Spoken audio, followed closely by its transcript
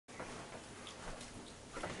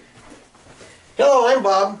Hello, I'm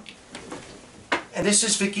Bob, and this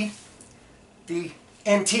is Vicky, the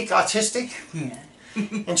antique autistic. Yeah.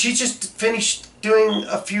 And she just finished doing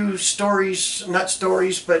a few stories, not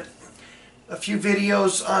stories, but a few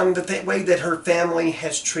videos on the way that her family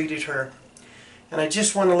has treated her. And I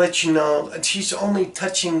just want to let you know that she's only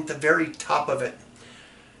touching the very top of it.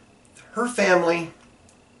 Her family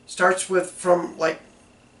starts from like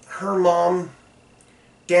her mom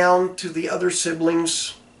down to the other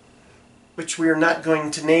siblings, which we are not going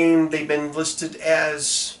to name. They've been listed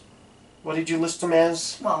as, what did you list them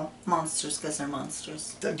as? Well, monsters, because they're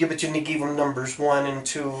monsters. But you need to give them numbers 1 and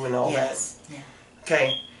 2 and all that. Yes. Yeah.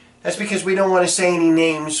 Okay. That's because we don't want to say any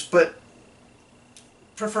names, but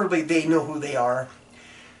preferably they know who they are.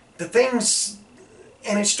 The things,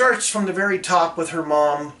 and it starts from the very top with her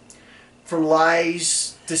mom, from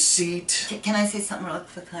lies, deceit. Can I say something real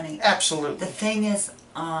quick, honey? Absolutely. The thing is,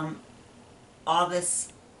 all this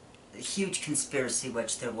huge conspiracy,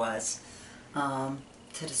 which there was, to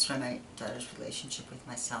destroy my daughter's relationship with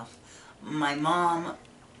myself. My mom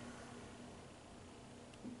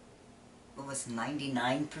was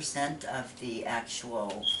 99% of the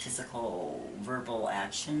actual physical, verbal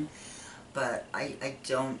action, but I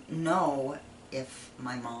don't know if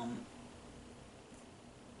my mom...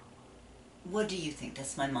 What do you think?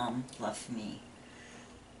 Does my mom love me?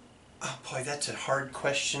 Oh boy, that's a hard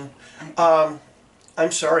question.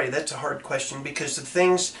 I'm sorry, that's a hard question, because the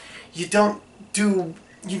things you don't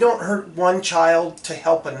hurt one child to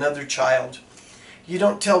help another child. You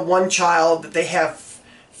don't tell one child that they have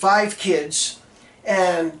 5 kids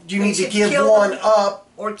and you need to give one up.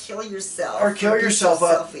 Or kill yourself. Or kill yourself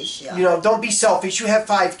up. Selfish, yeah. You know, don't be selfish. You have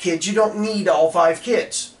 5 kids. You don't need all 5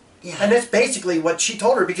 kids. Yeah. And that's basically what she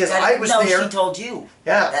told her, because I was there. No, she told you.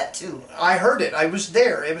 Yeah. That too. I heard it. I was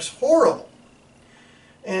there. It was horrible.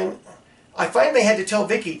 And I finally had to tell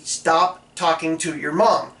Vicky, stop talking to your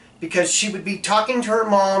mom. Because she would be talking to her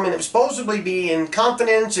mom, and it would supposedly be in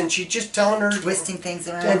confidence, and she'd just telling her... Twisting things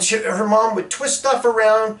around. And her mom would twist stuff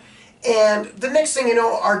around, and the next thing you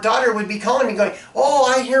know, our daughter would be calling me going, oh,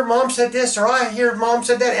 I hear mom said this, or I hear mom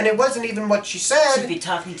said that, and it wasn't even what she said. She'd be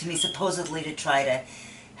talking to me supposedly to try to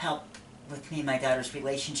help with me and my daughter's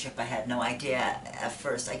relationship. I had no idea at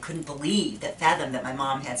first. I couldn't fathom that my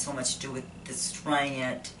mom had so much to do with destroying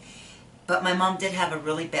it. But my mom did have a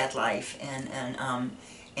really bad life,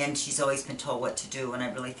 and she's always been told what to do, and I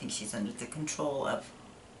really think she's under the control of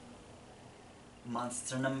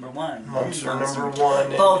monster number 1. Monster number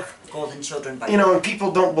 1. Both golden children. You know, and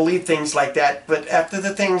people don't believe things like that, but after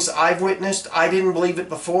the things I've witnessed, I didn't believe it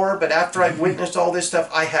before, but after I've witnessed all this stuff,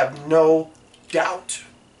 I have no doubt.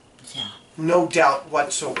 Yeah. No doubt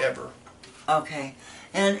whatsoever. Okay.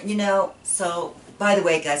 And, you know, so... By the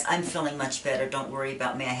way, guys, I'm feeling much better. Don't worry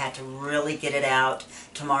about me. I had to really get it out.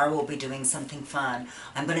 Tomorrow we'll be doing something fun.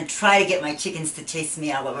 I'm going to try to get my chickens to chase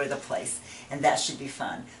me all over the place, and that should be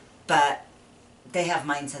fun. But they have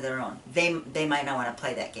minds of their own. They might not want to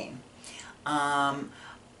play that game. At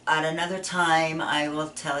another time, I will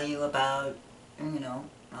tell you about, you know,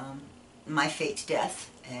 my faked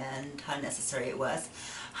death and how necessary it was.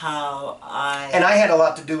 And I had a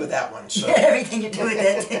lot to do with that one. So. Everything to do with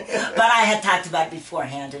it. But I had talked about it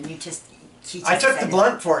beforehand, and I took the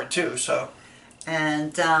blunt for it too, so.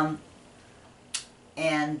 And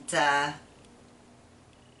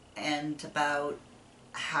about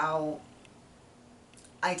how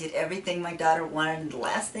I did everything my daughter wanted, and the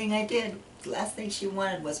last thing I did, the last thing she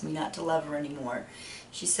wanted was me not to love her anymore.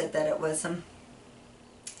 She said that it was, what'd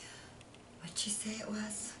she say it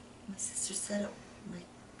was? My sister said it,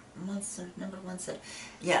 monster number 1 said,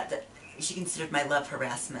 yeah, that she considered my love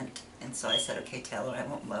harassment, and so I said, okay, tell her I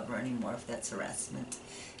won't love her anymore if that's harassment.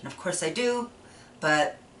 And of course I do,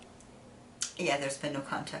 but yeah, there's been no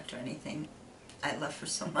contact or anything. I love her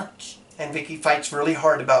so much. And Vicky fights really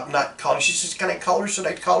hard about not calling. She says, can I call her? Should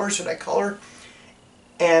I call her? Should I call her?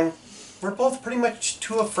 And we're both pretty much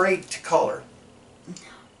too afraid to call her.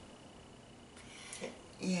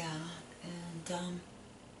 Yeah, and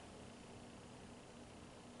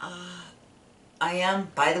I am,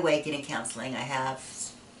 by the way, getting counseling. I have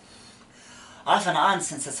off and on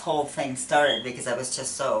since this whole thing started, because I was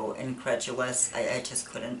just so incredulous. I just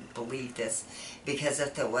couldn't believe this, because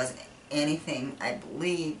if there was anything I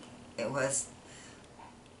believe, it was,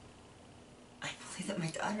 I believe that my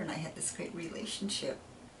daughter and I had this great relationship.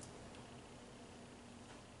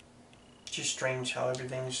 Just strange how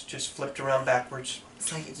everything's just flipped around backwards.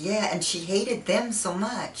 It's like, yeah, and she hated them so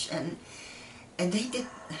much, and they did...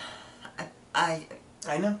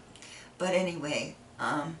 I know. But anyway,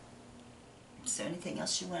 is there anything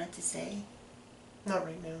else you wanted to say? Not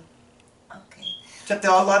right now. Okay. Except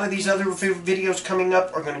that a lot of these other videos coming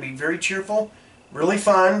up are going to be very cheerful, really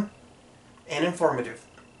fun, and informative.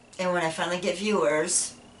 And when I finally get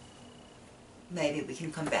viewers, maybe we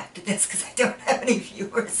can come back to this because I don't have any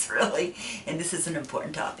viewers really, and this is an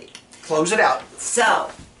important topic. Close it out. So,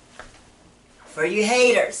 for you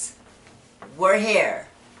haters, we're here.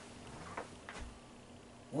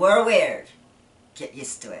 We're weird. Get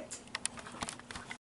used to it.